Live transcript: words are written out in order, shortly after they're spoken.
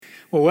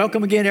Well,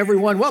 welcome again,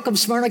 everyone. Welcome,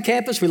 Smyrna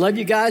campus. We love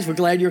you guys. We're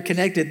glad you're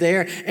connected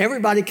there.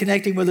 Everybody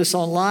connecting with us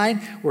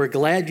online, we're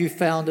glad you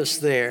found us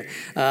there.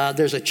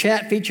 There's a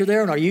chat feature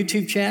there on our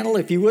YouTube channel.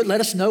 If you would, let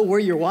us know where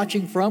you're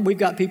watching from. We've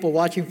got people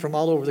watching from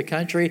all over the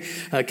country,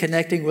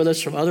 connecting with us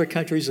from other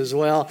countries as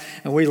well,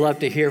 and we'd love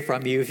to hear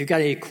from you. If you've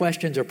got any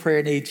questions or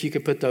prayer needs, you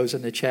can put those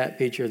in the chat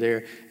feature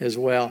there as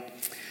well.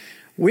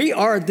 We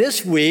are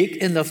this week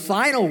in the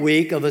final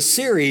week of a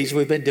series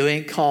we've been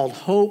doing called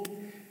Hope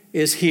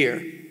is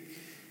Here.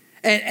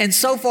 And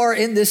so far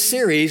in this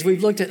series,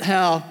 we've looked at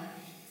how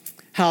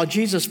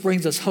Jesus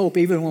brings us hope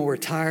even when we're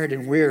tired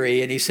and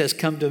weary. And he says,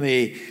 come to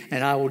me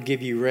and I will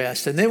give you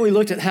rest. And then we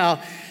looked at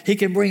how he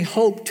can bring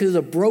hope to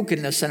the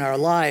brokenness in our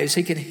lives.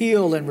 He can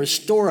heal and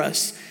restore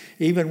us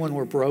even when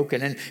we're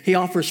broken. And he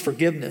offers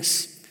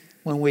forgiveness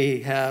when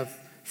we have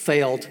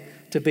failed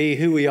to be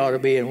who we ought to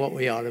be and what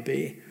we ought to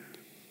be.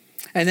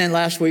 And then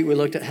last week we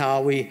looked at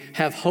how we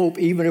have hope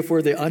even if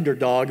we're the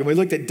underdog. And we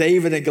looked at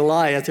David and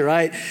Goliath,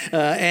 right?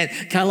 And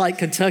kind of like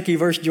Kentucky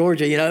versus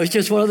Georgia. You know, it's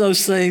just one of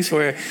those things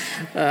where...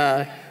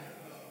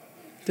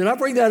 did I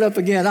bring that up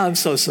again? I'm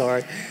so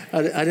sorry.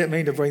 I didn't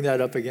mean to bring that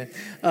up again.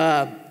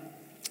 But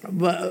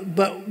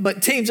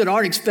teams that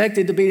aren't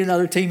expected to beat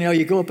another team, you know,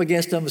 you go up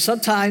against them.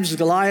 Sometimes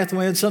Goliath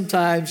wins.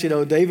 Sometimes, you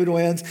know, David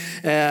wins.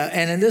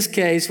 And in this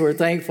case, we're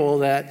thankful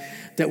that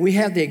we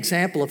have the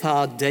example of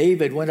how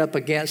David went up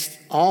against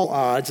all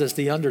odds as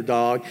the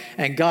underdog,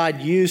 and God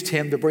used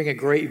him to bring a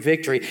great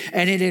victory.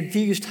 And it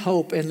infused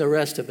hope in the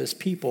rest of his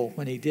people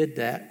when he did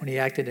that, when he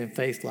acted in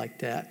faith like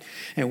that.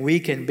 And we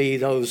can be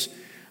those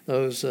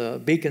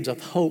beacons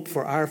of hope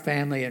for our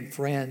family and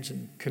friends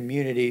and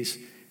communities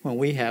when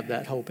we have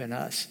that hope in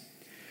us.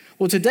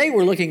 Well, today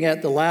we're looking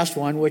at the last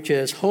one, which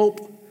is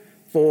hope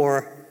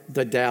for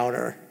the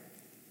doubter.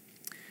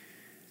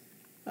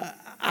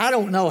 I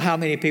don't know how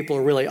many people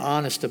are really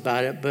honest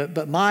about it,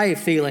 but my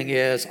feeling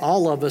is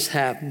all of us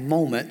have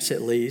moments,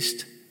 at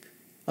least,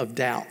 of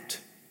doubt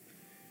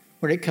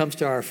when it comes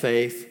to our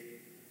faith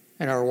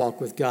and our walk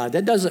with God.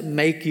 That doesn't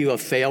make you a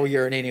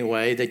failure in any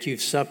way, that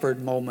you've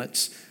suffered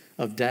moments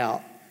of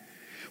doubt.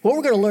 What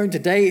we're going to learn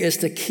today is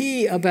the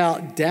key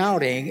about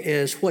doubting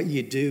is what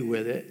you do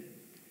with it.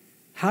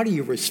 How do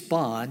you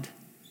respond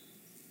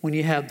when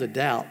you have the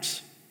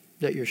doubts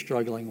that you're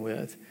struggling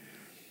with?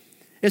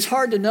 It's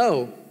hard to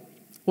know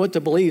what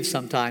to believe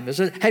sometimes.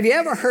 Have you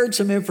ever heard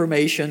some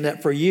information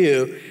that for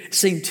you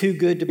seemed too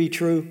good to be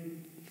true?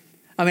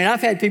 I mean,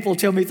 I've had people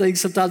tell me things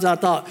sometimes I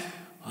thought,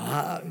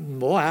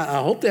 boy,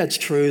 I hope that's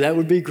true. That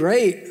would be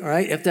great,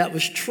 right? If that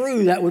was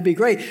true, that would be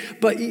great.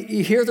 But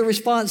you hear the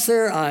response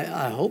there,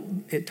 I hope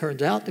it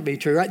turns out to be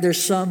true, right?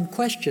 There's some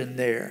question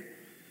there.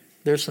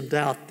 There's some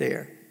doubt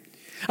there.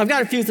 I've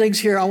got a few things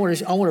here I want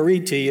to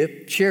read to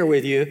you, share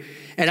with you.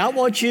 And I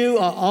want you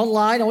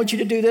online, I want you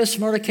to do this,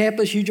 Smyrna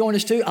campus, you join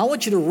us too. I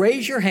want you to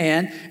raise your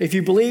hand if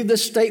you believe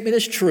this statement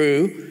is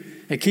true,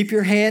 and keep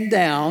your hand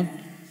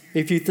down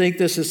if you think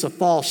this is a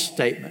false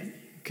statement,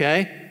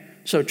 okay?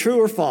 So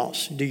true or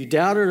false? Do you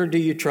doubt it or do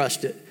you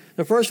trust it?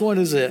 The first one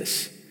is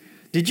this.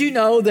 Did you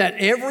know that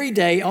every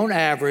day, on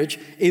average,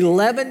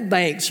 11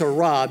 banks are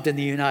robbed in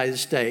the United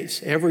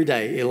States? Every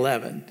day,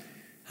 11.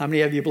 How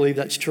many of you believe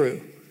that's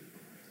true?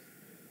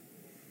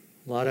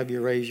 A lot of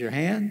you raise your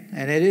hand,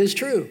 and it is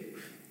true.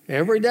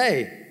 Every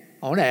day,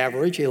 on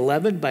average,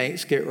 11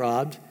 banks get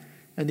robbed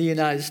in the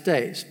United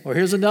States. Well,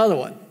 here's another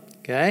one,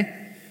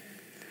 okay?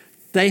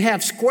 They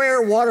have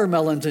square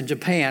watermelons in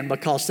Japan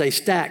because they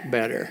stack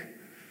better.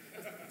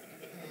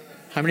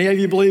 How many of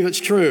you believe it's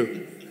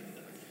true?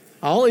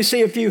 I only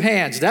see a few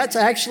hands. That's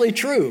actually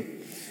true.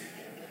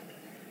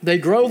 They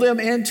grow them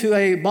into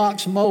a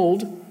box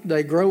mold.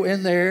 They grow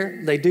in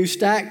there. They do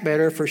stack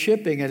better for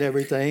shipping and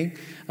everything.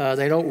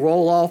 They don't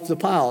roll off the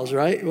piles,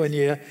 right? When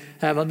you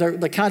have them,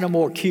 they're kind of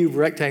more cube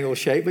rectangle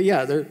shape, but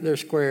yeah, they're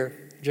square,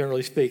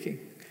 generally speaking.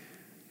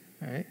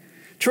 All right.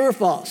 True or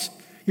false?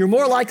 You're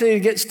more likely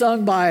to get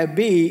stung by a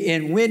bee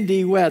in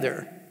windy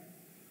weather.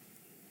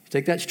 You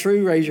think that's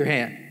true? Raise your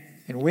hand.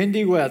 In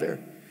windy weather,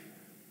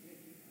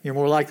 you're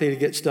more likely to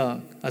get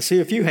stung. I see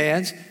a few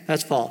hands.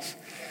 That's false.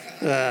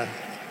 Had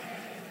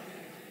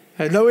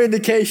no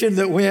indication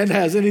that wind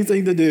has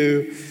anything to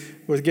do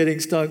with getting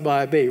stung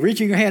by a bee.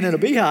 Reaching your hand in a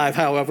beehive,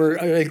 however,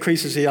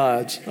 increases the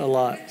odds a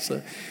lot.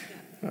 So,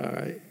 all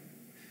right.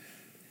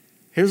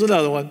 Here's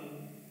another one.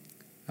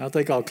 I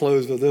think I'll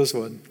close with this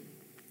one.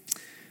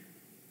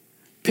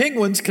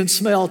 Penguins can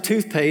smell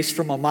toothpaste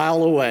from a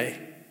mile away.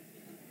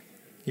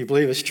 You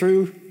believe it's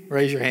true?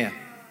 Raise your hand.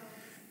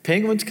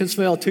 Penguins can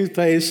smell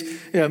toothpaste.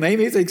 Yeah,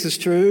 Mamie thinks it's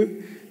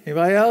true.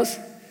 Anybody else?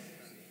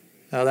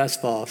 No, that's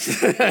false.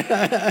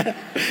 That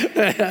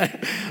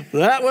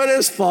one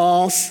is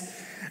false.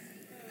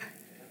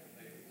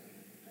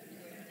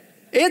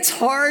 It's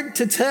hard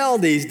to tell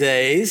these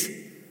days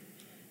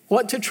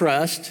what to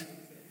trust,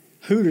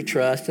 who to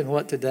trust, and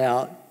what to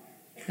doubt,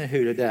 and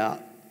who to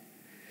doubt.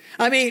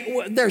 I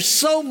mean, there's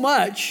so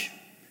much.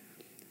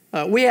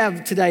 We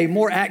have today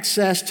more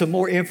access to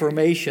more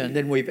information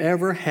than we've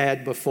ever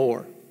had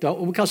before.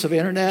 because of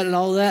internet and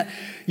all that,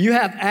 you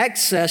have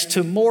access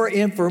to more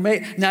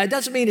information. Now, it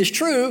doesn't mean it's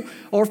true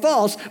or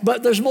false,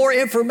 but there's more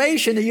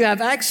information that you have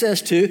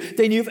access to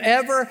than you've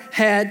ever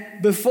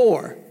had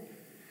before.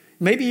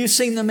 Maybe you've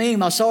seen the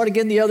meme. I saw it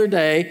again the other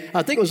day.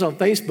 I think it was on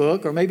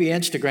Facebook or maybe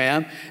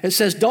Instagram. It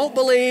says, don't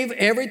believe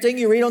everything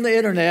you read on the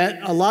internet.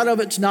 A lot of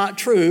it's not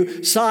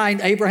true.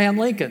 Signed, Abraham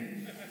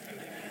Lincoln.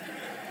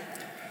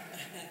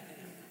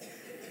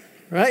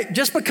 Right?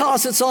 Just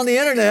because it's on the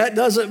internet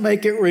doesn't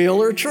make it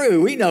real or true.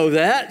 We know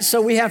that,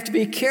 so we have to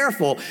be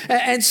careful.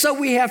 And so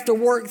we have to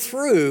work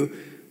through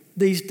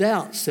these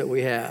doubts that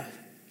we have.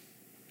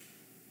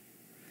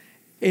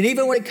 And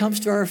even when it comes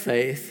to our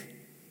faith,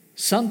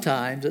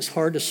 sometimes it's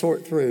hard to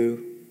sort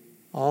through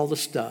all the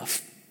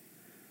stuff,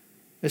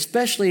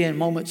 especially in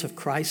moments of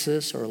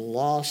crisis or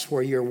loss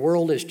where your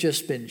world has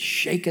just been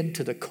shaken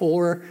to the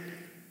core.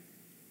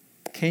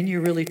 Can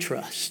you really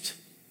trust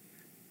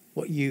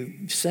what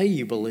you say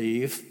you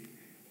believe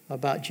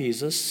about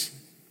Jesus,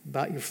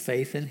 about your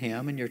faith in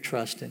Him and your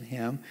trust in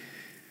Him?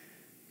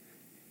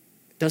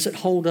 Does it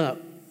hold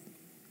up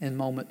in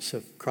moments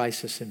of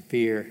crisis and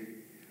fear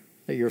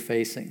that you're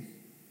facing?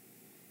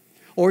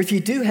 Or if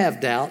you do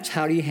have doubts,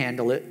 how do you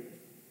handle it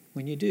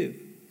when you do?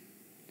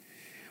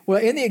 Well,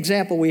 in the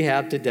example we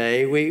have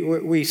today,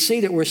 we see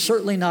that we're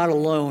certainly not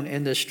alone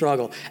in this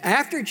struggle.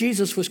 After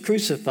Jesus was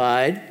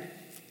crucified,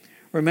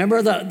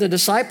 remember, the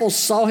disciples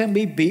saw Him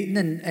be beaten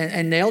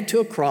and nailed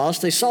to a cross.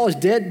 They saw His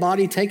dead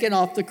body taken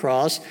off the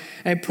cross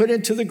and put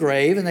into the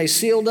grave, and they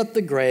sealed up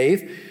the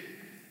grave.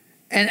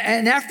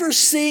 And after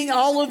seeing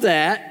all of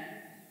that,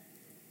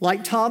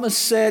 like Thomas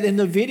said in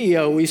the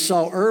video we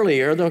saw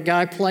earlier, the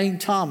guy playing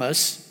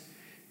Thomas,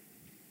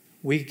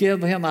 we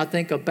give him, I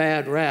think, a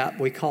bad rap.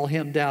 We call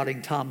him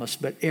Doubting Thomas,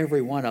 but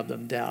every one of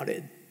them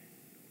doubted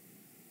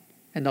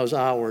in those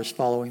hours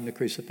following the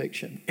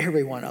crucifixion.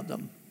 Every one of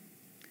them.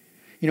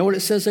 You know what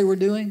it says they were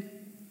doing?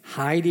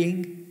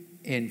 Hiding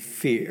in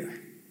fear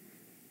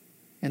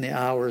in the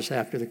hours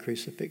after the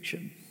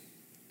crucifixion.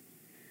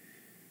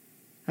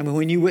 I mean,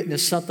 when you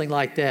witness something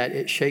like that,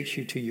 it shakes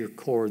you to your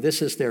core.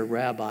 This is their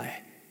rabbi.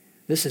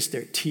 This is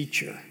their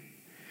teacher.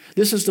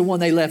 This is the one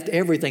they left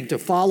everything to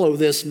follow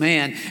this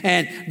man.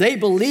 And they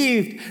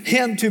believed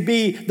him to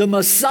be the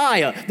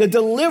Messiah, the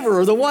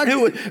deliverer, the one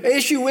who would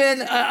issue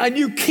in a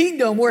new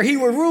kingdom where he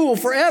would rule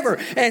forever.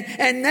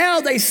 And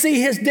now they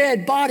see his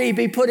dead body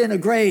be put in a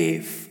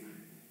grave.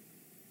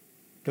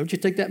 Don't you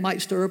think that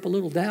might stir up a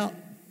little doubt?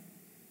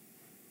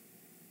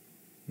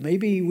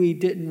 Maybe we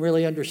didn't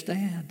really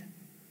understand.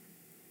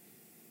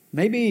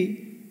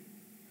 Maybe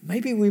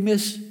we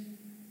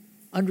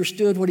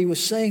misunderstood what he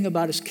was saying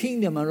about his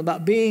kingdom and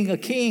about being a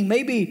king.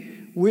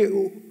 Maybe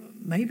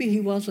he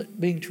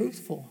wasn't being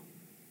truthful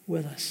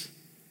with us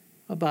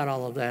about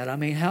all of that. I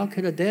mean, how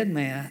could a dead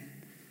man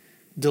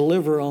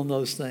deliver on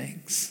those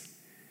things?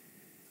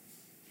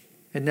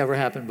 It never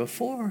happened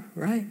before,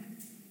 right?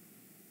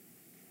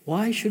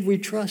 Why should we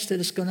trust that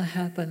it's going to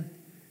happen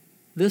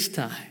this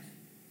time?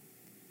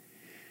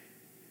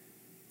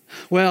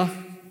 Well,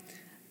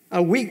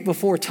 a week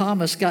before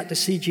Thomas got to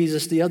see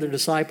Jesus, the other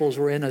disciples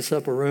were in this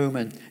upper room,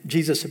 and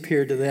Jesus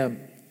appeared to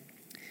them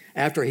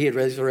after he had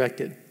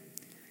resurrected.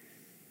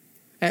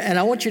 And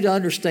I want you to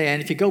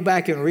understand, if you go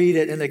back and read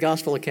it in the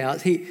gospel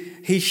accounts,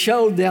 he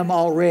showed them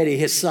already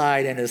his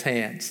side and his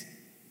hands.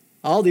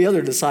 All the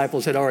other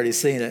disciples had already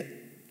seen it.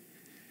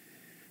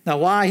 Now,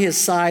 why his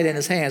side and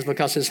his hands?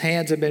 Because his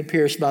hands had been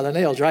pierced by the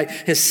nails, right?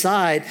 His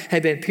side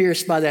had been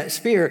pierced by that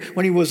spear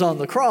when he was on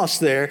the cross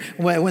there.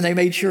 When they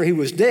made sure he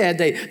was dead,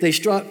 they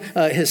struck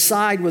his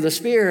side with a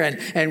spear,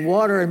 and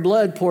water and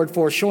blood poured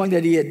forth, showing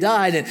that he had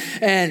died.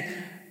 And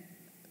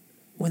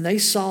when they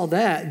saw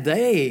that,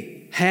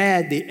 they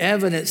had the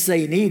evidence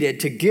they needed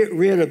to get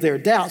rid of their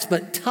doubts.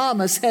 But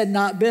Thomas had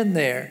not been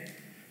there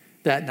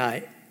that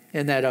night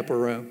in that upper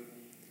room.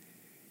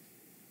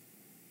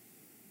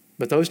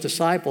 But those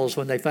disciples,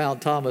 when they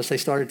found Thomas, they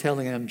started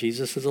telling him,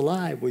 Jesus is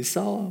alive. We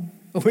saw him.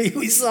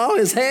 We saw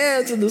his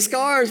hands and the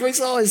scars. We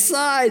saw his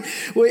side.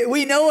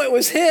 We know it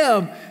was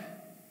him.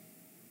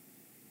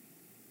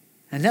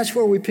 And that's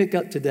where we pick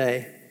up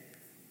today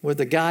with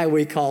the guy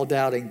we call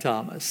Doubting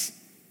Thomas.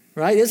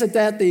 Right? Isn't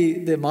that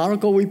the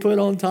monocle we put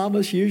on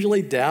Thomas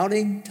usually?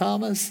 Doubting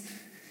Thomas?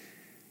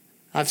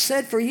 I've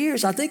said for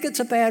years, I think it's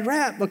a bad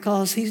rap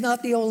because he's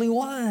not the only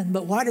one.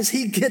 But why does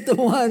he get the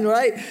one,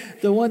 right?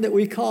 The one that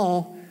we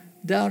call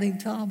Doubting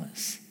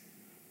Thomas.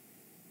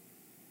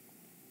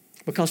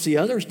 Because the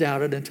others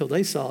doubted until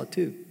they saw it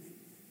too.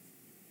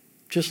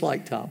 Just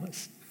like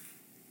Thomas.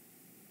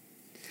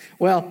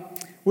 Well,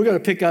 we're going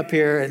to pick up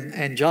here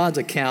in John's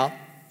account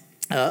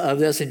of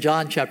this in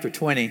John chapter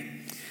 20.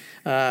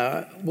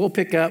 We'll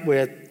pick up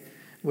with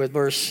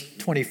verse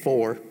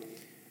 24.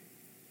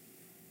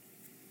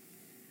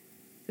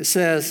 It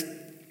says,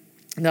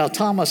 Now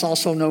Thomas,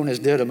 also known as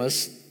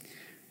Didymus,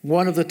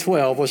 one of the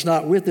 12, was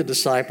not with the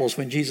disciples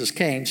when Jesus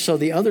came. So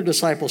the other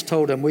disciples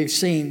told him, We've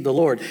seen the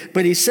Lord.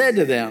 But he said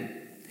to them,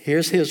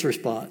 here's his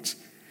response,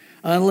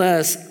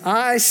 unless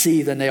I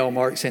see the nail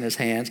marks in his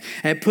hands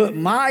and put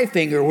my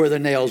finger where the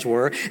nails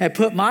were and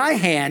put my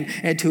hand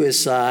into his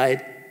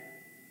side,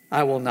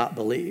 I will not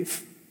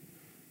believe.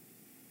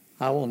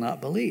 I will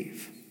not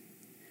believe.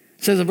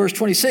 It says in verse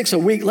 26, a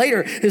week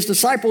later, his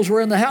disciples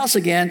were in the house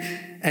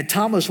again, and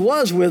Thomas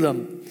was with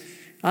them.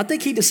 I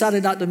think he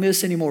decided not to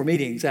miss any more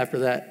meetings after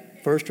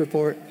that first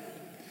report.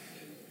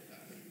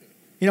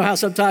 You know how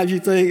sometimes you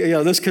think,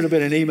 this could have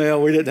been an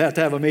email. We didn't have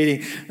to have a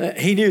meeting.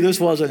 He knew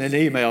this wasn't an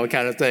email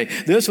kind of thing.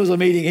 This was a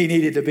meeting he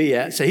needed to be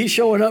at. So he's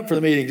showing up for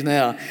the meetings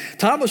now.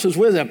 Thomas was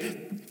with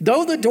him.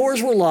 Though the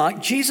doors were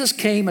locked, Jesus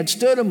came and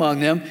stood among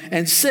them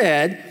and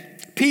said,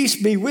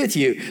 "Peace be with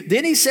you."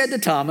 Then he said to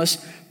Thomas,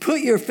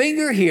 "Put your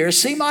finger here,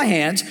 see my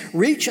hands,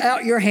 reach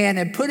out your hand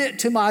and put it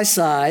to my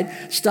side.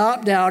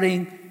 Stop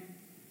doubting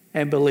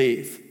and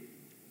believe."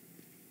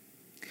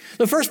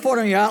 The first point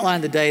on your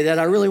outline today that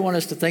I really want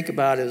us to think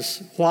about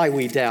is why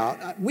we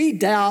doubt. We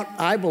doubt,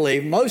 I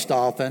believe, most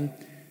often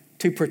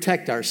to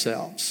protect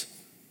ourselves.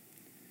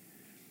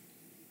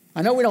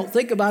 I know we don't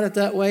think about it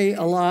that way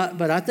a lot,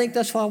 but I think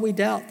that's why we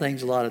doubt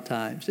things a lot of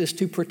times, is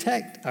to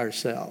protect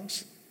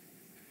ourselves.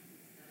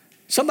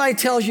 Somebody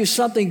tells you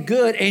something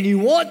good and you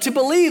want to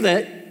believe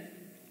it,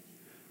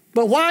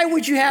 but why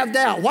would you have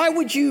doubt? Why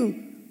would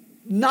you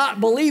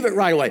not believe it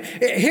right away?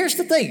 Here's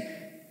the thing.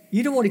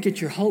 You don't want to get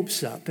your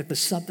hopes up if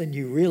it's something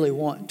you really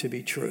want to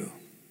be true.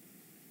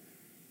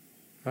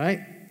 Right?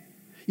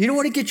 You don't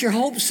want to get your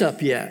hopes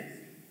up yet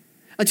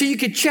until you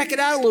can check it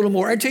out a little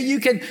more, until you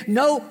can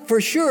know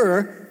for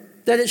sure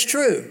that it's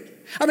true.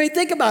 I mean,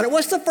 think about it.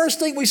 What's the first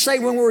thing we say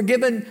when we're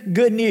given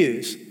good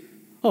news?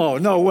 "Oh,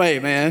 no way,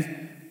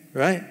 man."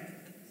 Right?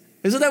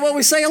 Isn't that what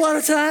we say a lot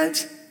of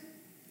times?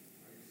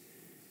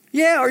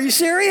 "Yeah, are you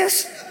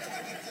serious?"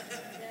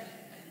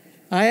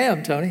 I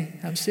am, Tony.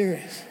 I'm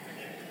serious.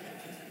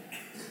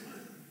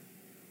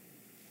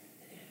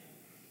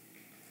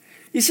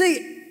 You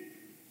see,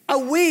 a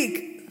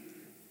week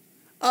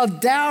of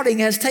doubting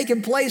has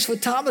taken place with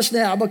Thomas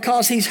now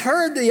because he's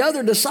heard the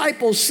other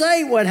disciples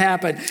say what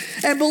happened.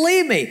 And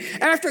believe me,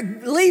 after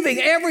leaving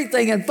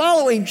everything and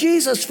following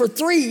Jesus for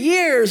 3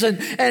 years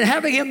and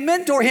having him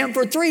mentor him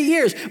for 3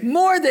 years,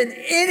 more than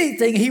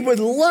anything, he would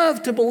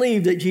love to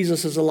believe that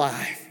Jesus is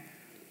alive.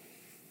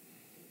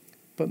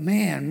 But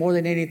man, more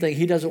than anything,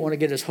 he doesn't want to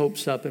get his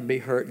hopes up and be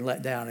hurt and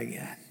let down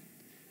again.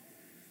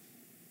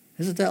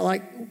 Isn't that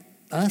like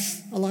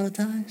us a lot of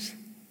times?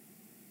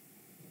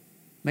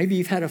 Maybe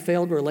you've had a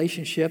failed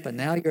relationship and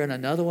now you're in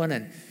another one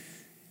and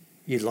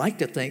you'd like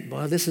to think,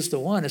 well, this is the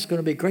one, it's going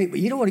to be great.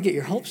 But you don't want to get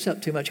your hopes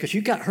up too much because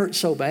you got hurt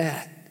so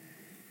bad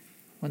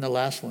when the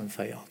last one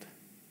failed,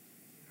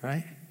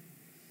 right?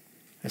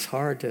 It's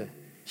hard to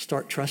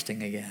start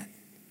trusting again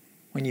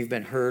when you've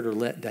been hurt or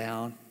let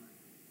down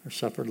or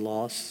suffered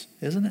loss,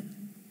 isn't it?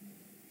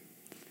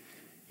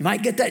 You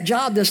might get that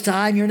job this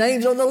time, your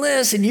name's on the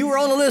list, and you were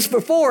on the list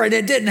before and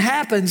it didn't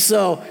happen.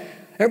 So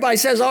everybody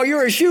says, "Oh,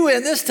 you're a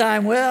shoo-in this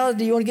time." Well,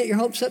 do you want to get your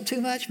hopes up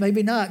too much?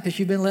 Maybe not, because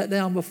you've been let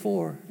down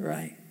before,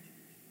 right?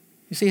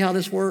 You see how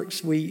this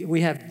works?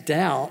 We have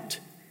doubt,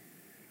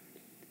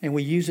 and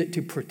we use it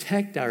to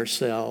protect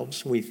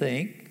ourselves. We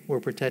think we're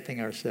protecting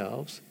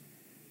ourselves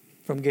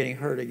from getting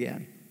hurt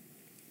again.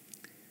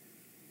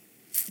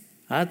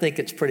 I think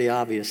it's pretty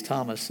obvious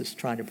Thomas is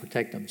trying to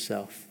protect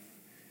himself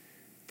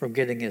from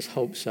getting his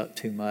hopes up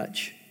too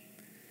much,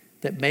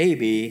 that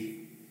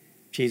maybe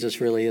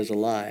Jesus really is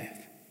alive.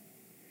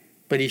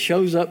 But he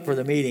shows up for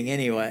the meeting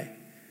anyway.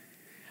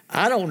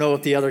 I don't know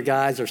if the other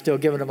guys are still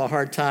giving him a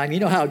hard time. You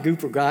know how a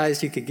group of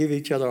guys, you could give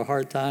each other a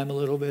hard time a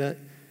little bit?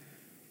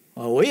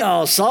 Well, we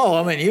all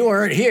saw him and you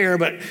weren't here,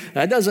 but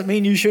that doesn't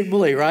mean you shouldn't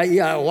believe, right?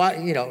 Yeah,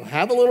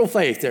 have a little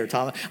faith there,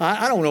 Thomas.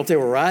 I don't know if they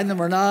were riding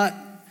him or not,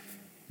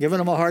 giving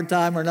him a hard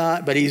time or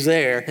not, but he's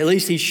there. At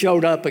least he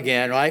showed up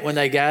again, right, when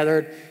they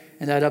gathered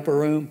in that upper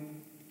room.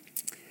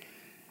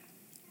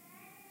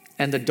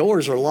 And the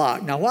doors are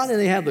locked. Now, why do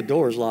they have the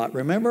doors locked?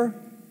 Remember,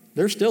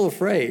 they're still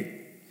afraid.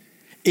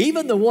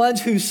 Even the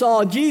ones who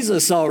saw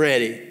Jesus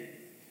already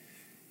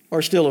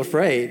are still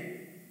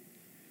afraid.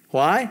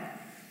 Why?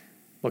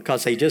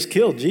 Because they just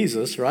killed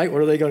Jesus, right?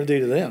 What are they going to do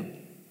to them?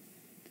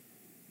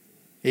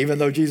 Even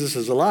though Jesus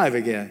is alive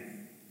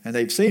again and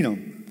they've seen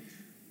him,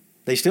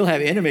 they still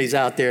have enemies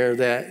out there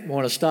that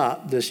want to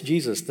stop this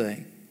Jesus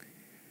thing.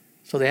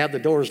 So they have the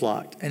doors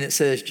locked. And it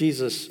says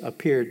Jesus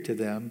appeared to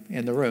them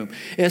in the room.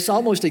 It's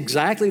almost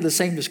exactly the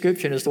same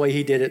description as the way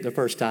he did it the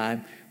first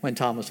time when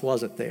Thomas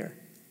wasn't there.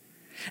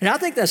 And I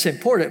think that's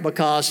important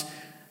because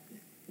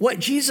what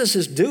Jesus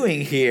is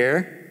doing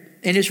here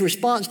in his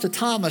response to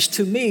Thomas,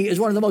 to me, is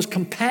one of the most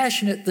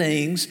compassionate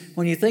things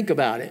when you think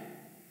about it.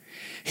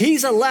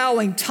 He's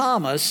allowing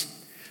Thomas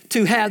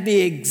to have the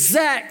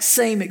exact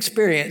same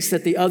experience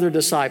that the other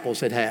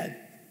disciples had had,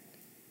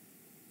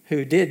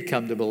 who did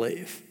come to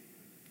believe.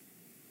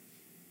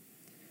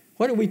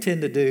 What do we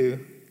tend to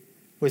do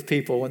with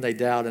people when they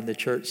doubt in the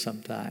church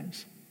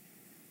sometimes?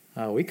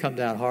 We come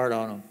down hard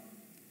on them.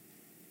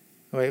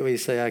 We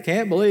say, "I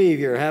can't believe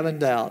you're having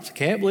doubts. I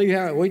can't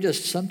believe we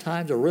just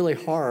sometimes are really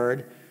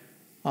hard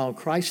on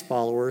Christ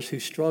followers who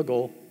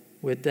struggle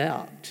with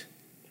doubt.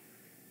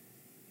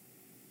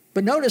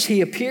 But notice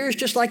he appears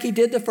just like he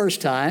did the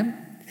first time.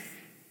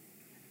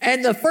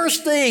 And the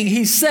first thing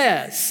he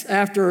says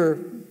after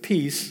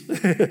peace,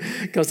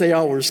 because they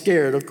all were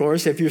scared, of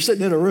course. If you're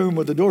sitting in a room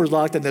with the doors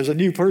locked and there's a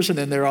new person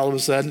in there all of a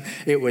sudden,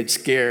 it would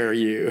scare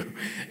you.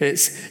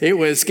 It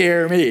would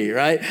scare me,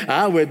 right?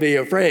 I would be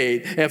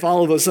afraid if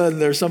all of a sudden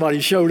there's somebody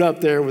showed up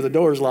there with the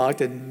doors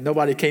locked and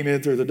nobody came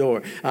in through the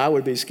door. I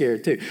would be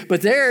scared too.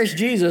 But there's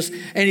Jesus,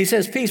 and he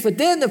says peace. But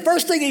then the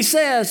first thing he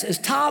says is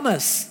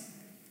Thomas.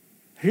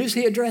 Who's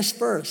he addressed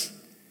first?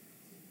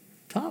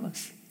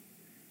 Thomas,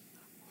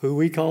 who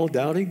we call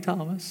Doubting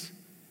Thomas.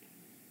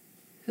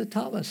 He said,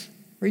 Thomas,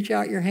 reach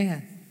out your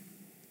hand.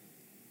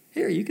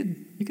 Here, you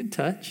can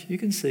touch, you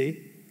can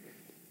see.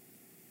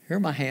 Here are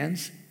my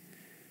hands.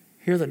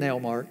 Here are the nail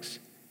marks.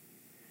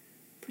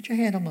 Put your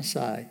hand on my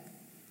side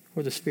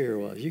where the spear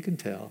was. You can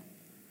tell.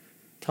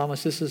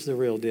 Thomas, this is the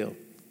real deal.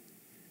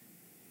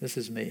 This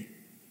is me.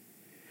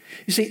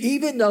 You see,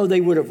 even though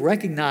they would have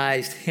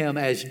recognized him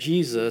as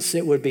Jesus,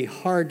 it would be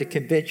hard to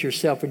convince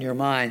yourself in your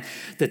mind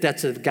that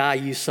that's the guy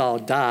you saw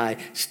die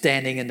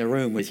standing in the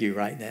room with you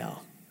right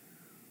now.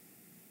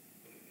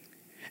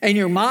 And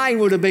your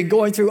mind would have been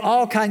going through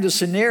all kinds of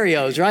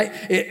scenarios, right?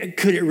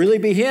 Could it really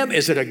be him?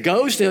 Is it a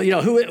ghost?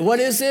 What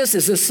is this?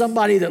 Is this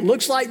somebody that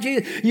looks like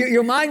Jesus?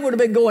 Your mind would have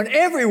been going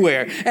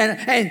everywhere.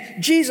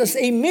 And Jesus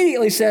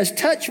immediately says,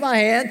 touch my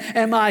hand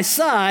and my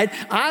side.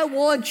 I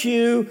want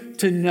you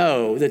to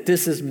know that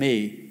this is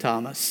me,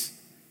 Thomas.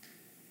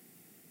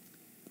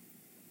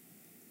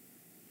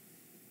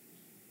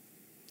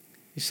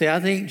 You see, I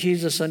think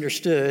Jesus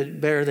understood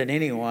better than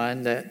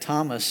anyone that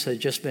Thomas had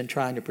just been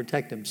trying to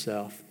protect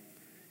himself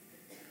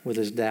with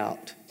his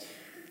doubt.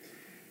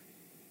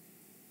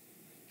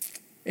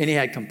 And he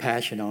had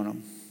compassion on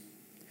him.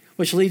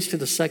 Which leads to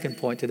the second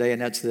point today,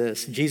 and that's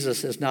this.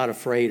 Jesus is not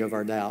afraid of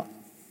our doubt.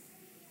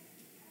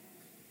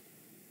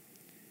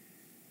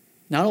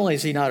 Not only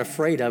is he not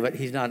afraid of it,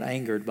 he's not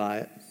angered by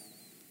it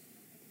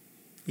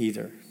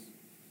either.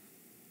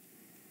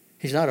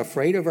 He's not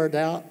afraid of our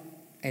doubt,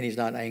 and he's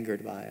not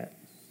angered by it.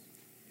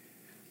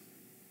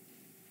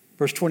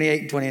 Verse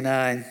 28 and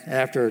 29,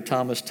 after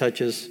Thomas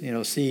touches,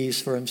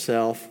 sees for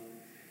himself,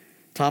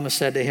 Thomas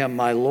said to him,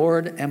 my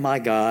Lord and my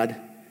God.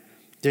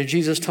 Then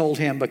Jesus told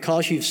him,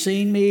 because you've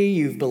seen me,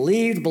 you've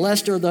believed.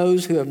 Blessed are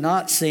those who have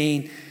not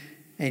seen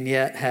and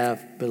yet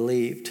have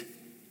believed.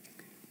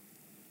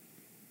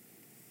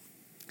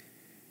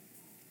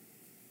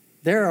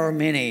 There are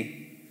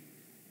many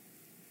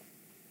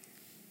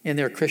in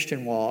their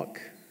Christian walk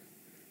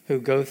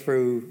who go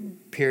through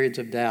periods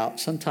of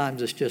doubt.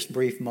 Sometimes it's just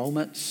brief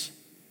moments.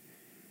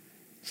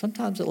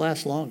 Sometimes it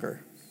lasts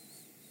longer.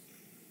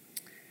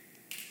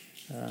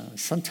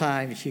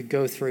 Sometimes you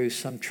go through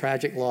some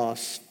tragic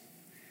loss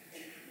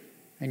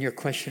and you're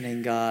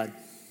questioning God,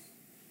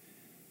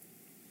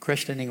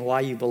 questioning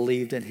why you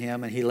believed in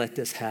him and he let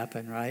this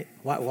happen, right?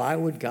 Why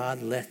would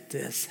God let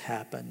this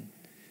happen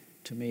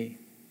to me?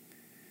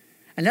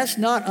 And that's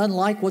not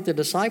unlike what the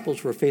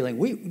disciples were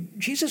feeling.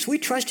 Jesus, we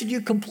trusted you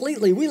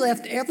completely. We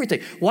left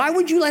everything. Why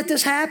would you let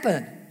this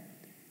happen?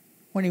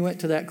 When he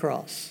went to that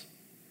cross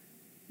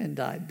and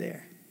died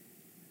there.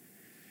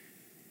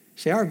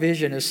 See, our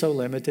vision is so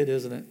limited,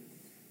 isn't it?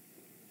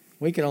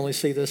 We can only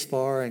see this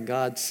far, and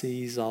God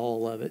sees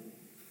all of it.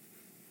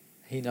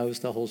 He knows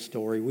the whole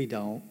story. We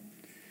don't.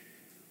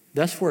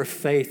 That's where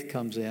faith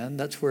comes in.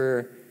 That's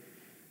where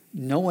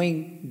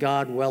knowing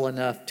God well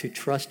enough to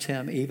trust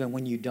him even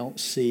when you don't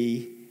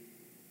see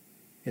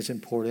is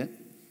important.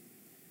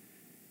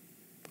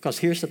 Because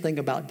here's the thing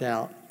about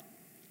doubt.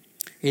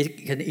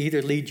 It can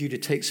either lead you to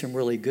take some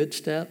really good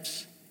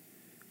steps,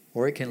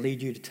 or it can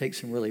lead you to take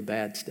some really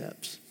bad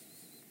steps.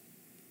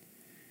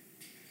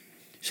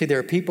 See, there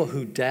are people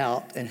who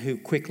doubt and who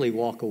quickly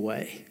walk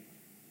away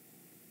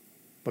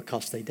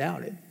because they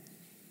doubted.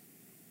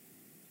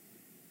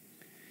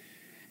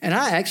 And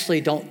I actually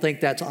don't think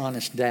that's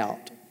honest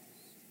doubt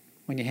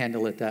when you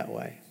handle it that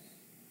way.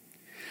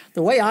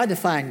 The way I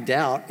define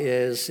doubt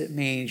is it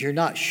means you're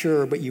not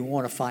sure, but you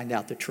want to find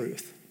out the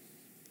truth.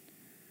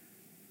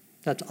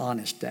 That's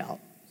honest doubt.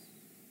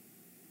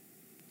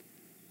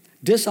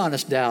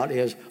 Dishonest doubt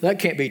is, that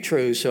can't be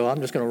true, so I'm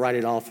just going to write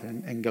it off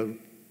and go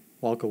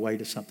walk away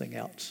to something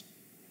else.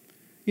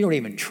 You don't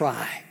even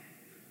try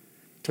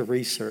to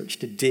research,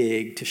 to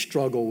dig, to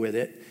struggle with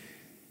it,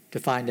 to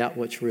find out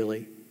what's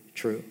really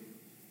true.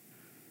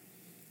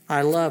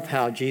 I love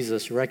how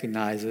Jesus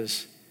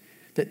recognizes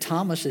that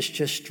Thomas is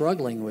just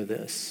struggling with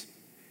this.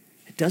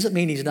 It doesn't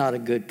mean he's not a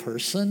good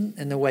person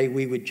in the way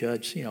we would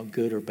judge,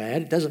 good or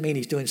bad. It doesn't mean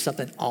he's doing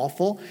something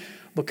awful,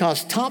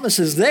 because Thomas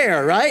is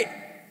there, right?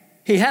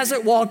 He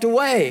hasn't walked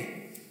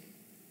away.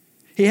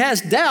 He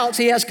has doubts,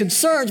 he has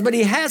concerns, but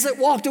he hasn't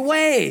walked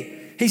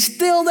away. He's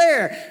still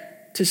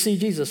there to see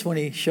Jesus when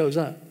he shows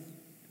up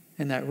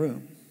in that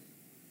room.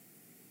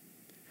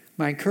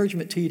 My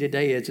encouragement to you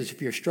today is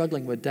if you're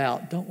struggling with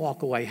doubt, don't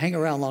walk away. Hang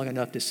around long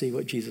enough to see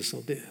what Jesus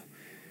will do.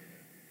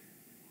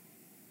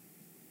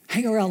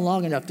 Hang around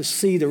long enough to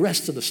see the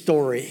rest of the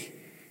story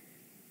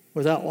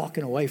without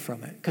walking away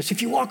from it. Because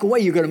if you walk away,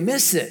 you're going to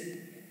miss it.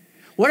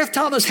 What if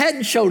Thomas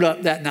hadn't showed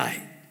up that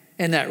night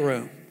in that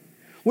room?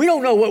 We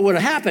don't know what would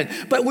have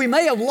happened, but we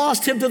may have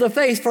lost him to the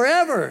faith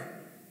forever.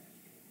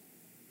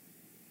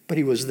 But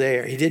he was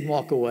there. He didn't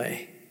walk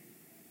away.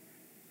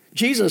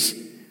 Jesus,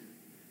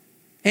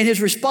 in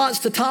his response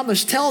to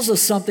Thomas, tells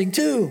us something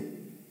too.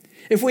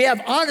 If we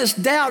have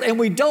honest doubt and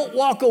we don't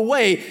walk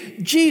away,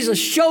 Jesus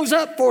shows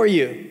up for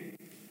you.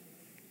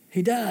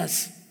 He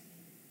does.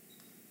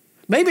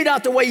 Maybe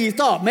not the way you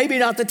thought. Maybe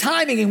not the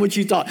timing in which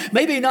you thought.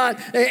 Maybe not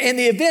in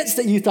the events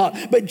that you thought.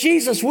 But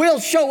Jesus will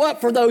show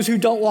up for those who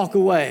don't walk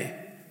away.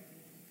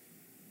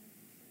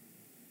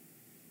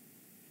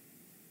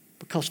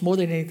 Because more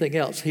than anything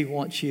else, he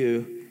wants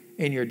you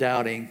in your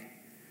doubting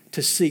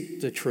to seek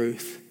the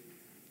truth.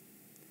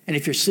 And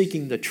if you're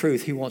seeking the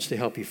truth, he wants to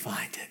help you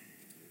find it.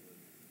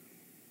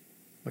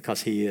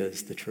 Because he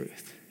is the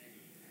truth.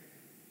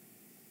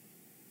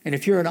 And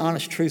if you're an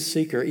honest truth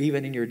seeker,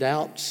 even in your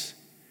doubts,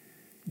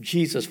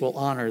 Jesus will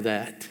honor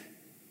that.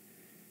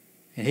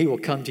 And he will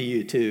come to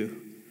you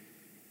too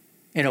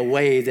in a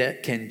way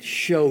that can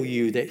show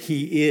you that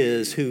he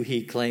is who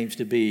he claims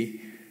to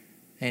be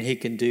and he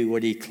can do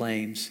what he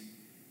claims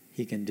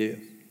he can do.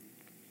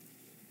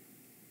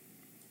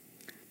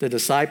 The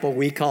disciple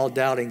we call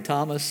Doubting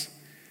Thomas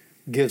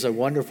gives a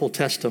wonderful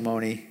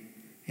testimony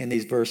in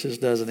these verses,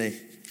 doesn't he?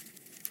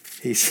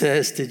 He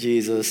says to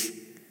Jesus,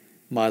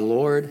 "My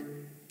Lord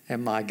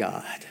and my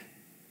God."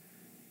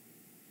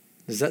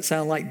 Does that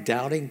sound like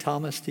Doubting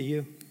Thomas to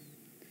you?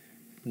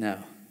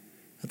 No.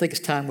 I think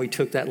it's time we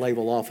took that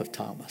label off of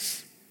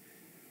Thomas.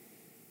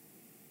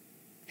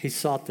 He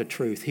sought the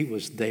truth. He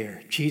was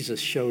there. Jesus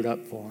showed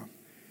up for him,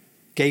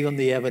 gave him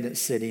the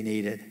evidence that he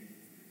needed.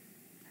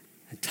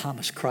 And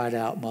Thomas cried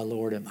out, "My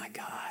Lord and my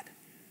God."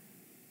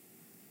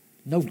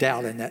 No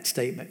doubt in that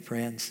statement,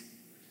 friends.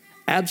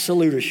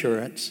 Absolute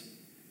assurance.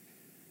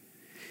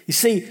 You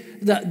see,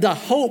 the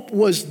hope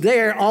was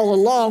there all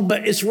along,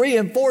 but it's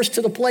reinforced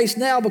to the place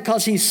now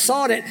because he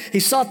sought it. He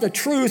sought the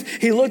truth.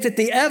 He looked at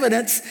the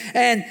evidence,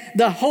 and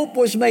the hope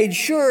was made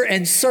sure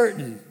and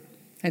certain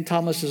in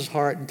Thomas's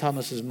heart and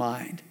Thomas's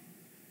mind.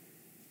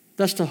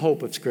 That's the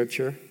hope of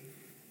Scripture.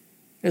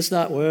 It's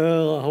not,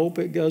 well, I hope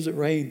it doesn't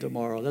rain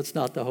tomorrow. That's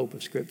not the hope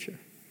of Scripture.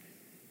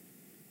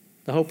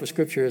 The hope of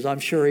Scripture is, I'm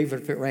sure even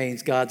if it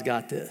rains, God's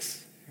got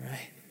this,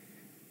 right?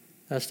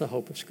 That's the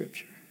hope of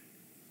Scripture.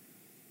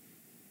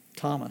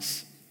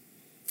 Thomas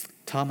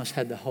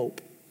had the hope.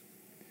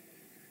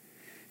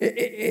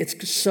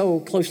 It's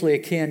so closely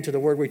akin to the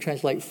word we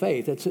translate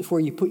faith. It's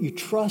where you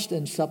trust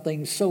in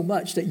something so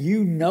much that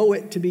you know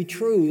it to be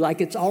true,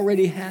 like it's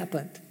already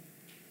happened.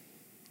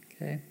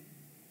 Okay?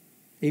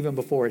 Even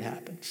before it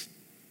happens.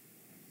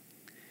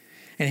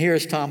 And here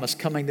is Thomas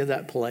coming to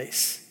that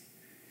place.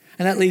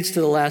 And that leads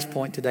to the last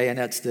point today, and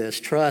that's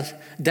this.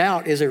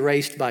 Doubt is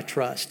erased by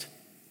trust.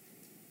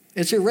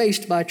 It's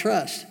erased by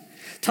trust.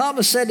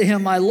 Thomas said to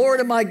him, "My Lord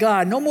and my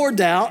God." No more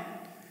doubt,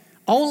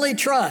 only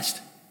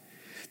trust.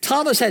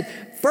 Thomas had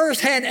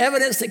firsthand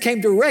evidence that came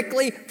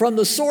directly from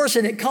the source,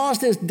 and it caused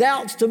his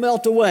doubts to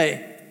melt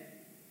away.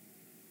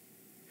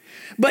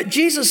 But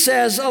Jesus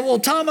says, "Oh, well,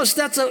 Thomas,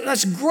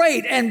 that's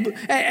great,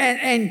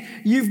 and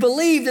you've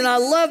believed, and I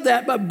love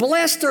that, but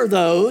blessed are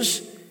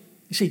those."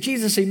 You see,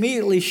 Jesus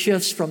immediately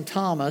shifts from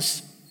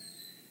Thomas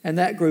and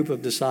that group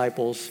of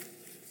disciples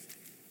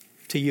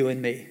to you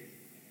and me.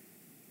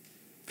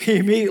 He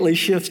immediately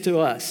shifts to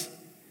us.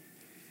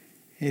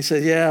 He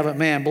said, "Yeah, but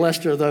man,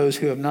 blessed are those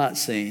who have not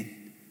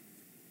seen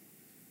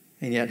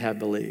and yet have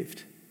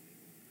believed."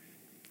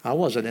 I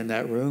wasn't in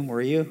that room,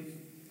 were you?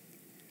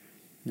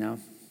 No.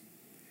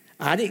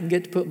 I didn't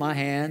get to put my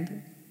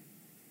hand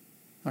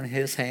on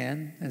his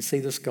hand and see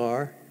the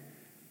scar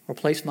or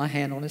place my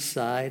hand on his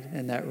side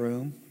in that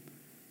room.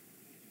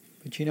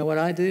 But you know what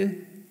I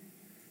do?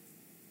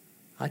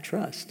 I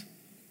trust.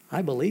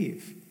 I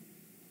believe.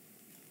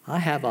 I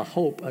have a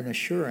hope, an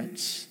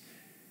assurance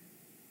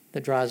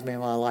that drives me in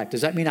my life.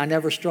 Does that mean I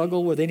never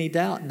struggle with any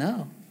doubt?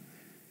 No.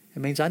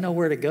 It means I know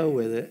where to go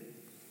with it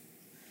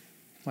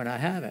when I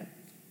have it.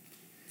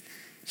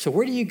 So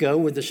where do you go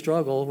with the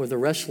struggle, with the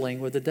wrestling,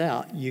 with the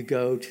doubt? You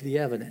go to the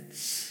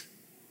evidence.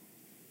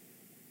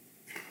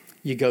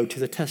 You go to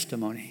the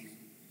testimony.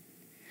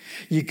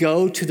 You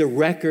go to the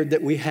record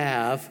that we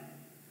have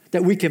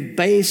that we can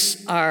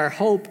base our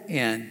hope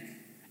in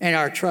and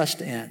our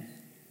trust in.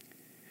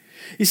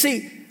 You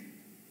see,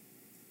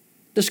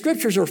 the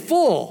Scriptures are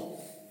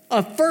full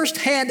of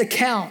first-hand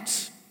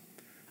accounts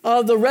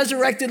of the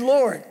resurrected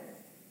Lord.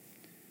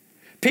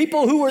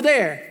 People who were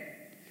there.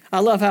 I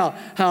love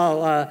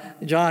how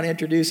John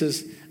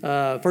introduces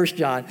 1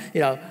 John,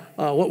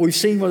 what we've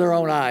seen with our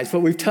own eyes,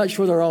 what we've touched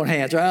with our own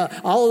hands,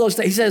 all of those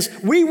things. He says,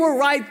 we were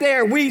right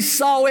there. We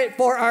saw it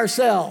for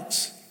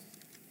ourselves.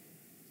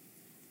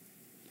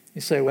 You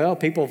say, well,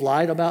 people have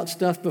lied about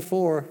stuff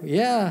before.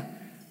 Yeah,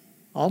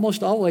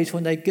 almost always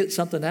when they get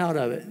something out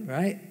of it,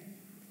 right?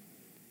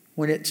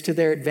 When it's to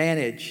their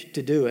advantage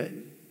to do it,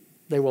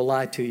 they will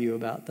lie to you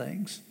about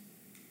things.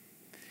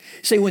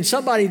 See, when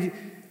somebody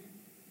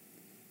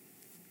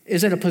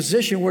is in a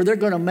position where they're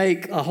going to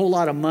make a whole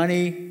lot of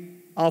money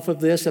off of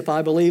this, if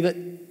I believe it,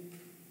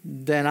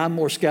 then I'm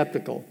more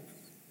skeptical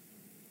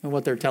than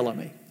what they're telling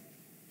me.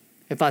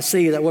 If I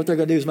see that what they're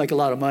going to do is make a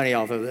lot of money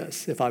off of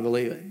this, if I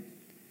believe it.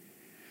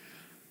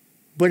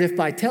 But if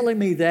by telling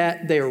me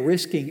that they're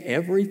risking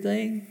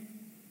everything,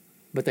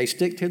 but they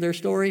stick to their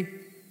story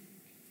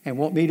and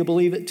want me to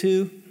believe it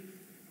too,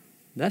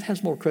 that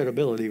has more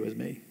credibility with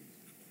me.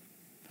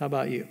 How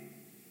about you?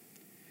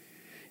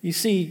 You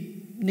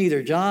see,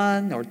 neither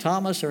John or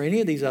Thomas or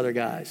any of these other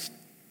guys,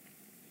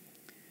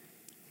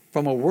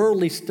 from a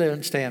worldly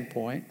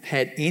standpoint,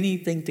 had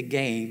anything to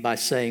gain by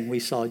saying we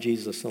saw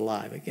Jesus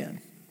alive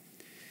again,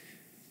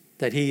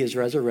 that he is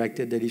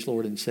resurrected, that he's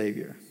Lord and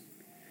Savior.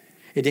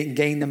 It didn't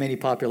gain them any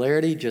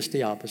popularity, just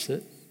the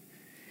opposite.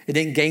 It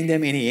didn't gain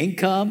them any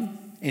income,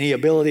 any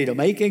ability to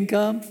make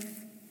income.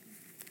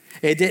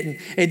 It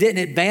didn't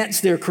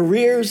advance their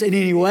careers in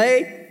any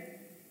way.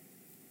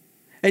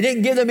 It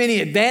didn't give them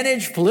any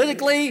advantage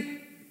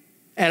politically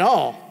at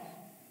all.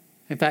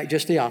 In fact,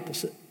 just the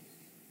opposite.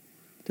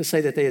 To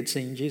say that they had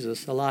seen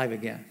Jesus alive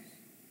again.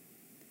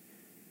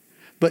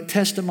 But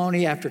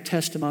testimony after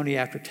testimony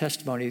after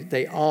testimony,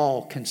 they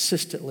all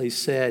consistently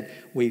said,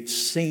 we've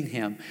seen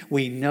him.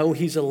 We know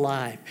he's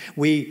alive.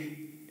 We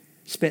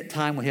spent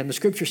time with him. The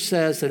scripture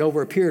says that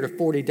over a period of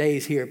 40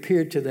 days, he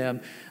appeared to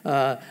them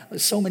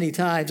so many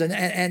times.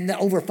 And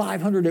over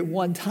 500 at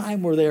one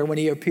time were there when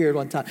he appeared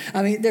one time.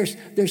 I mean,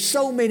 there's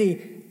so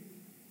many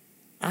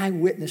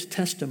eyewitness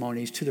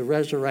testimonies to the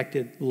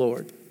resurrected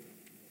Lord.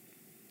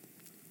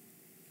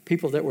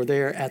 People that were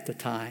there at the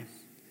time,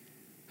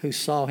 who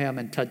saw him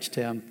and touched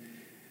him.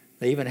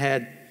 They even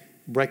had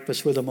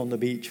breakfast with him on the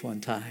beach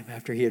one time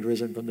after he had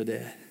risen from the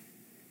dead,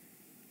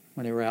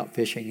 when they were out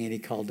fishing and he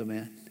called them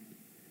in.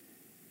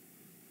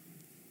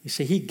 You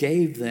see, he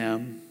gave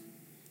them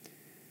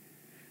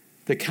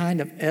the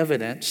kind of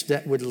evidence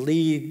that would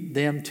lead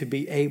them to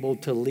be able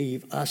to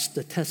leave us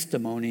the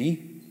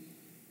testimony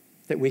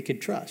that we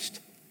could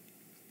trust.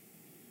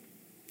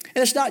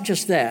 And it's not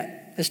just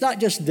that. It's not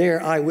just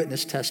their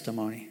eyewitness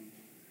testimony.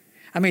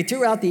 I mean,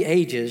 throughout the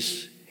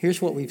ages,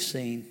 here's what we've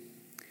seen.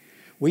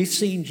 We've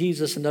seen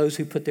Jesus and those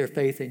who put their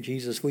faith in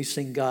Jesus. We've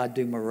seen God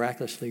do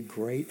miraculously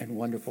great and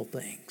wonderful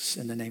things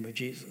in the name of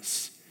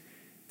Jesus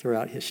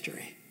throughout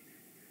history.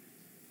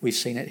 We've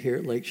seen it here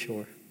at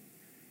Lakeshore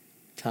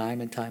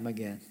time and time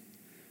again.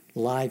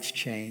 Lives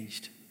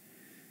changed.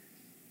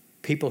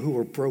 People who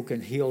were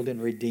broken, healed,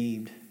 and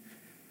redeemed.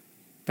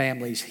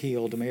 Families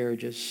healed,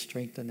 marriages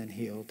strengthened and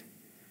healed.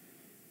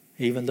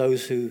 Even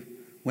those who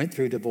went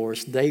through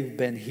divorce, they've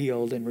been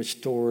healed and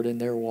restored in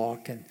their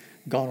walk and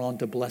gone on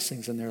to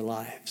blessings in their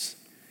lives.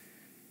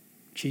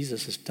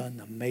 Jesus has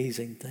done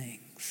amazing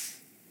things.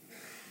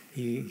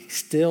 He's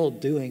still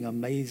doing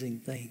amazing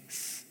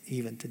things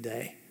even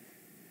today.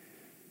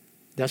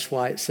 That's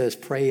why it says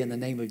pray in the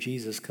name of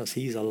Jesus, because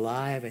he's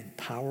alive and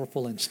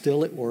powerful and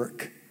still at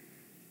work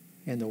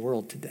in the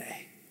world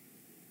today.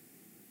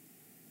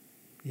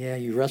 Yeah,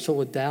 you wrestle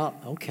with doubt?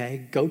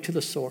 Okay, go to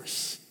the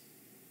source.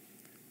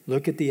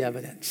 Look at the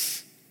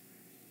evidence.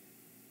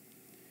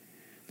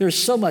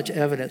 There's so much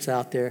evidence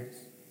out there.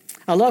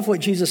 I love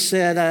what Jesus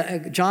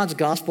said. John's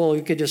gospel,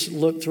 you could just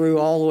look through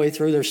all the way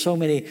through. There's so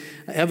many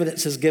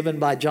evidences given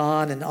by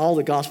John, and all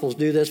the gospels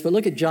do this. But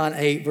look at John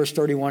 8, verse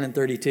 31 and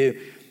 32.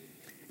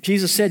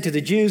 Jesus said to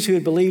the Jews who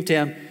had believed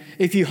him,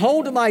 if you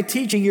hold to my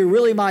teaching, you're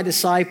really my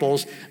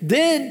disciples.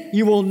 Then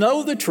you will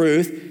know the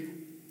truth.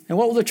 And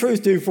what will the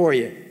truth do for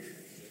you?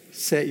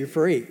 Set you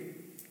free.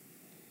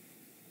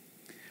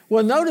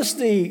 Well, notice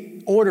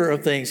the order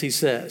of things he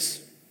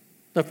says.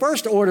 The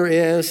first order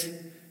is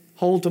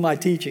hold to my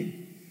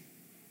teaching,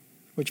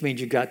 which means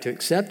you've got to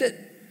accept it,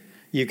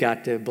 you've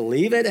got to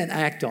believe it, and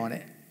act on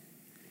it.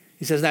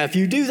 He says, now if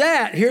you do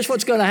that, here's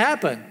what's going to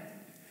happen.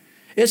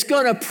 It's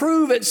going to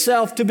prove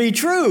itself to be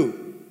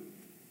true.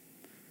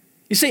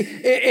 You see,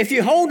 if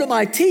you hold to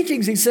my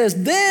teachings, he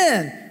says,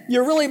 then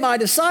you're really my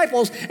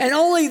disciples. And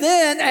only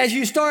then, as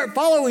you start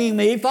following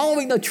me,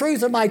 following the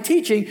truth of my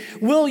teaching,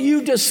 will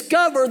you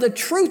discover the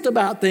truth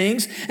about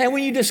things. And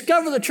when you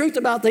discover the truth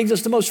about things,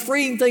 it's the most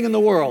freeing thing in the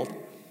world.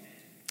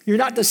 You're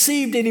not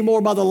deceived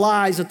anymore by the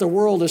lies that the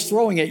world is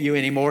throwing at you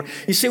anymore.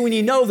 You see, when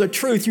you know the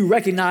truth, you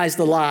recognize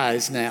the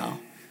lies now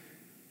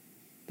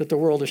that the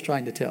world is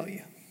trying to tell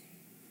you.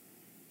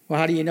 Well,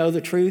 how do you know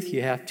the truth?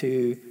 You have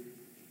to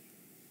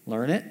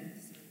learn it,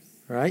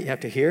 right? You have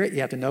to hear it.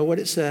 You have to know what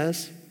it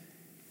says.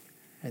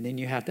 And then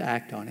you have to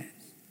act on it.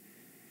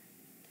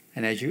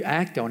 And as you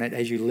act on it,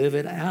 as you live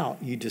it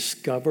out, you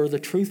discover the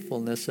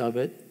truthfulness of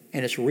it.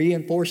 And it's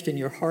reinforced in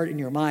your heart and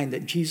your mind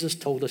that Jesus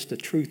told us the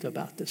truth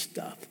about this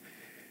stuff.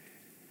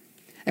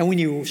 And when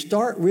you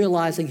start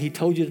realizing he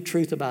told you the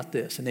truth about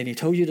this, and then he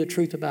told you the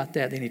truth about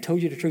that, then he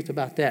told you the truth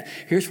about that,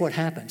 here's what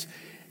happens,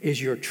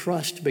 is your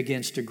trust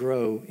begins to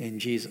grow in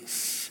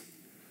Jesus.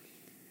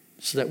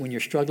 So that when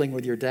you're struggling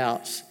with your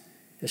doubts,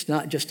 it's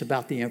not just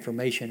about the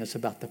information, it's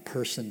about the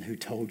person who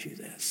told you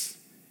this.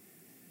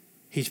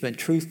 He's been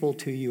truthful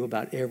to you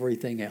about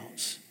everything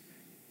else.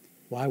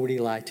 Why would he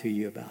lie to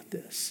you about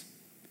this?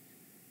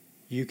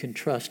 You can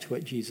trust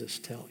what Jesus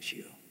tells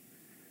you.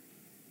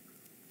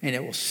 And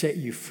it will set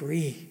you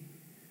free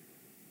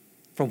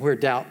from where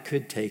doubt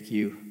could take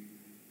you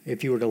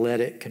if you were to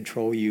let it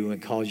control you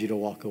and cause you to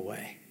walk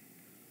away.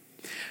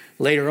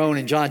 Later on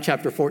in John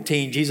chapter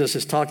 14, Jesus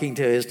is talking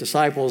to his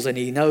disciples, and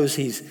he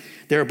knows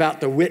they're about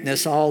to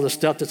witness all the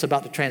stuff that's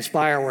about to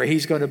transpire, where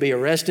he's going to be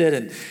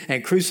arrested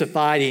and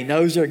crucified. He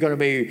knows they're going to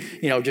be,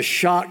 just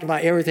shocked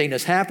by everything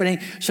that's happening.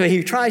 So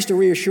he tries to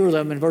reassure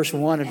them in verse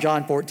 1 of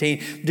John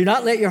 14, do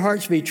not let your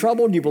hearts be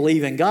troubled. You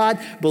believe in God,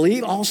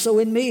 believe also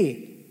in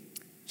me.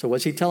 So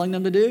what's he telling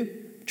them to do?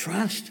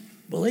 Trust,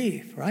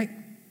 believe, right?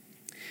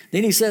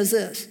 Then he says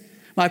this,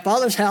 my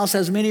Father's house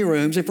has many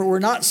rooms. If it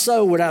were not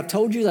so, would I have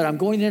told you that I'm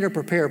going there to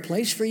prepare a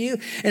place for you?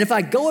 And if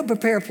I go and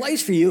prepare a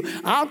place for you,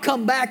 I'll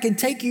come back and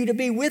take you to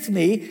be with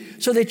me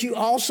so that you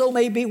also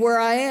may be where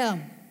I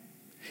am.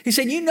 He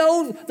said, you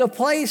know the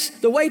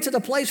way to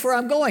the place where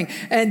I'm going.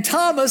 And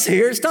Thomas,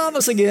 here's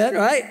Thomas again,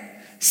 right?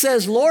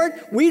 Says, Lord,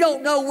 we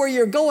don't know where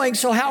you're going,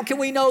 so how can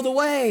we know the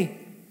way?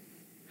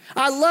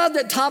 I love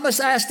that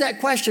Thomas asked that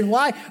question.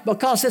 Why?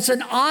 Because it's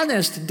an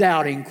honest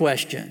doubting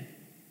question.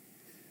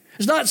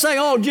 It's not saying,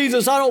 oh,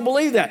 Jesus, I don't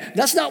believe that.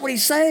 That's not what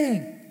he's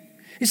saying.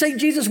 He's saying,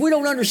 Jesus, we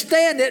don't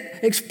understand it.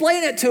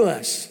 Explain it to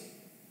us.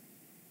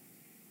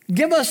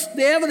 Give us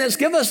the evidence.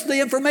 Give us the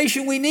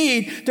information we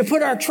need to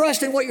put our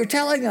trust in what you're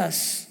telling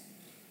us.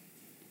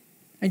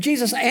 And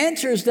Jesus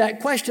answers that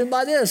question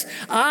by this.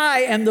 I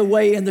am the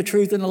way and the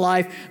truth and the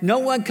life. No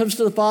one comes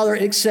to the Father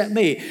except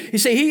me. You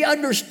see, he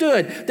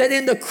understood that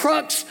in the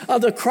crux of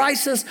the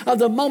crisis of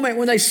the moment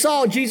when they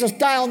saw Jesus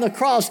die on the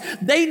cross,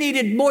 they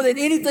needed more than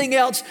anything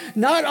else,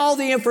 not all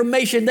the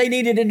information. They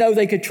needed to know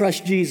they could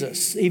trust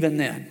Jesus even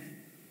then.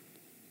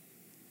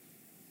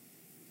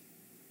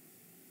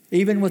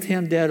 Even with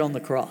him dead on the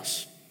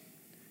cross,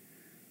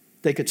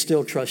 they could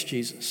still trust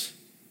Jesus.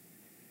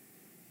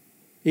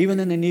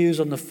 Even in the news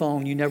on the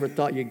phone you never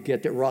thought you'd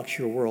get that rocks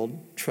your world,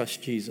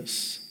 trust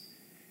Jesus.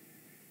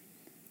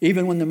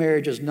 Even when the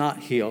marriage is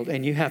not healed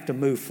and you have to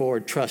move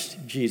forward, trust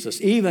Jesus.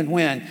 Even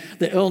when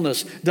the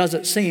illness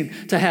doesn't seem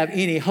to have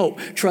any hope,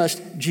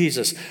 trust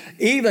Jesus.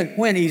 Even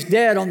when he's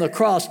dead on the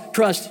cross,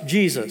 trust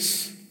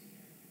Jesus.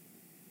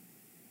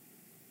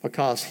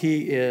 Because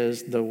he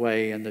is the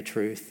way and the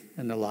truth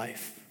and the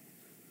life.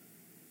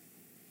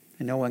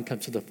 And no one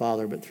comes to the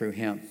Father but through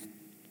him.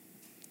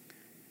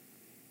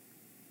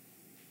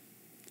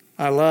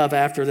 I love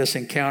after this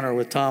encounter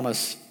with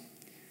Thomas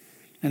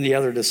and the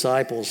other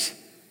disciples,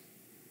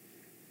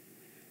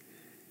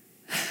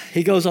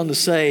 he goes on to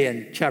say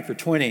in chapter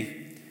 20,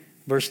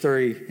 verse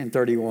 30 and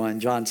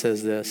 31, John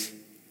says this,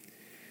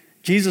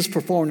 Jesus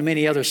performed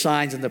many other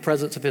signs in the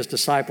presence of his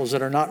disciples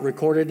that are not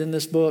recorded in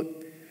this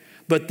book,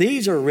 but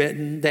these are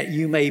written that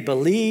you may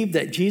believe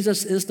that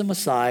Jesus is the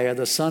Messiah,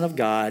 the Son of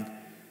God,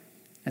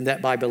 and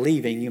that by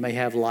believing you may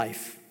have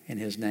life in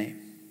his name.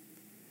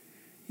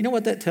 You know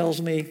what that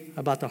tells me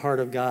about the heart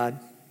of God?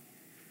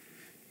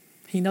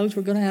 He knows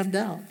we're going to have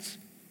doubts.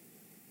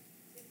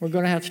 We're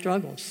going to have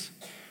struggles.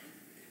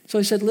 So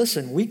he said,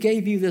 listen, we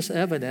gave you this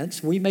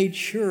evidence. I made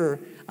sure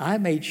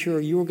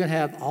you were going to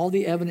have all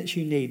the evidence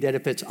you need, that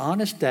if it's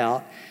honest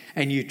doubt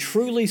and you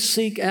truly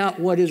seek out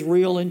what is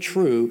real and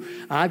true,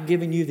 I've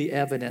given you the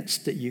evidence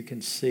that you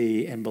can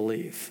see and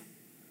believe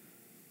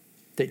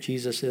that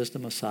Jesus is the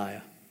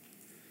Messiah,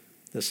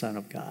 the Son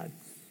of God.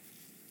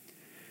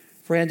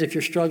 Friends, if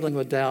you're struggling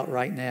with doubt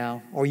right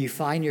now, or you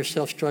find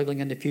yourself struggling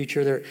in the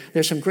future,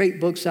 there's some great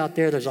books out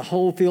there. There's a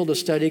whole field of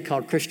study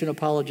called Christian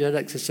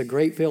apologetics. It's a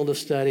great field of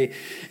study.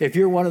 If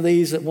you're one of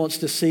these that wants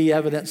to see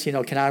evidence,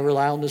 can I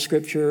rely on the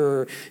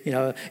scripture?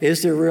 Or,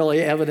 is there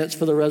really evidence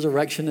for the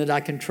resurrection that I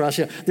can trust?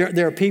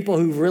 There are people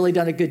who've really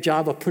done a good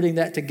job of putting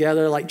that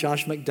together, like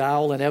Josh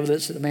McDowell and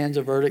Evidence That Demands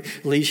a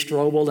Verdict, Lee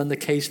Strobel and The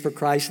Case for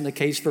Christ and The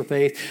Case for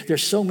Faith.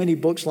 There's so many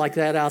books like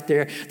that out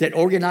there that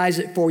organize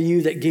it for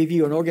you, that give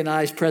you an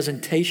organized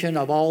presentation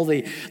of all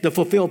the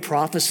fulfilled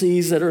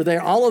prophecies that are there.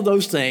 All of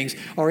those things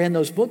are in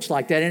those books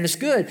like that. And it's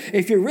good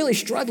if you're really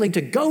struggling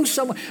to go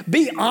somewhere.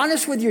 Be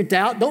honest with your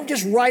doubt. Don't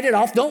just write it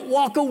off. Don't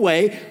walk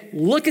away.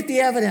 Look at the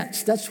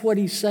evidence. That's what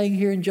he's saying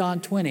here in John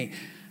 20.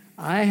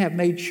 I have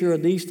made sure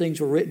these things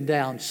were written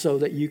down so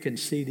that you can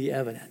see the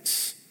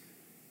evidence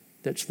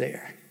that's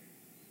there.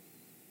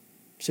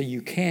 So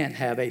you can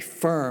have a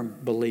firm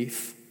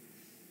belief,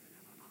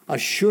 a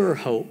sure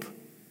hope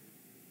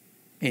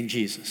in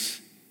Jesus.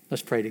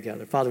 Let's pray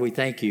together. Father, we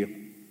thank you.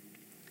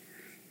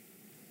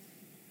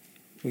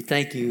 We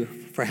thank you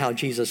for how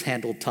Jesus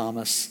handled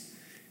Thomas.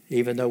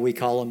 Even though we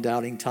call him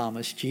Doubting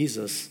Thomas,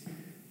 Jesus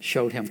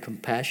showed him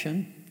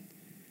compassion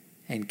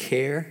and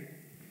care.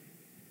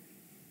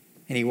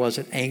 And he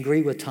wasn't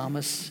angry with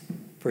Thomas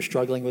for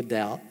struggling with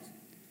doubt.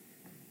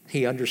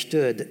 He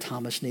understood that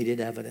Thomas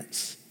needed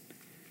evidence.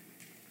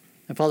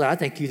 And Father, I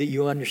thank you that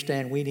you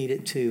understand we need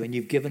it too. And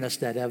you've given us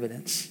that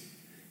evidence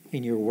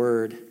in your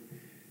word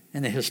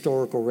and the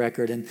historical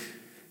record and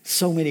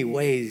so many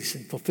ways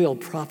and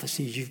fulfilled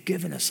prophecies. You've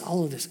given us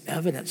all of this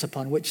evidence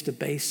upon which to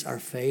base our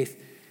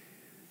faith.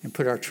 and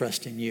put our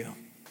trust in you.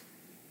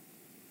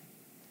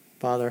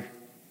 Father,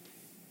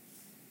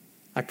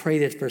 I pray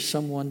that for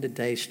someone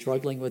today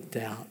struggling with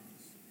doubt,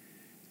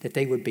 that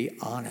they would be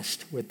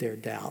honest with their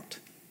doubt.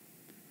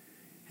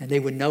 And they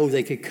would know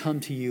they could come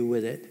to you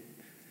with it.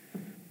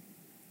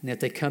 And if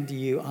they come to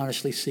you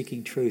honestly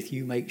seeking truth,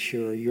 you make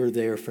sure you're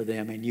there for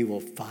them and you will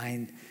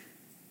find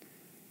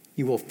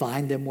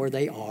them where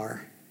they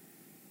are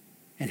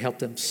and help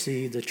them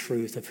see the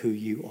truth of who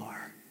you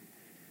are.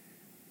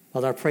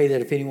 Father, I pray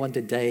that if anyone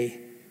today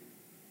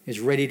is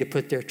ready to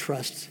put their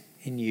trust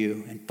in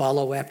you and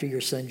follow after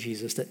your Son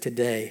Jesus, that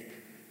today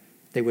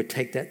they would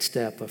take that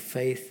step of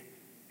faith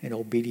and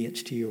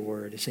obedience to your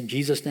word. It's in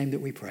Jesus' name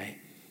that we pray.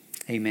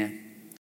 Amen.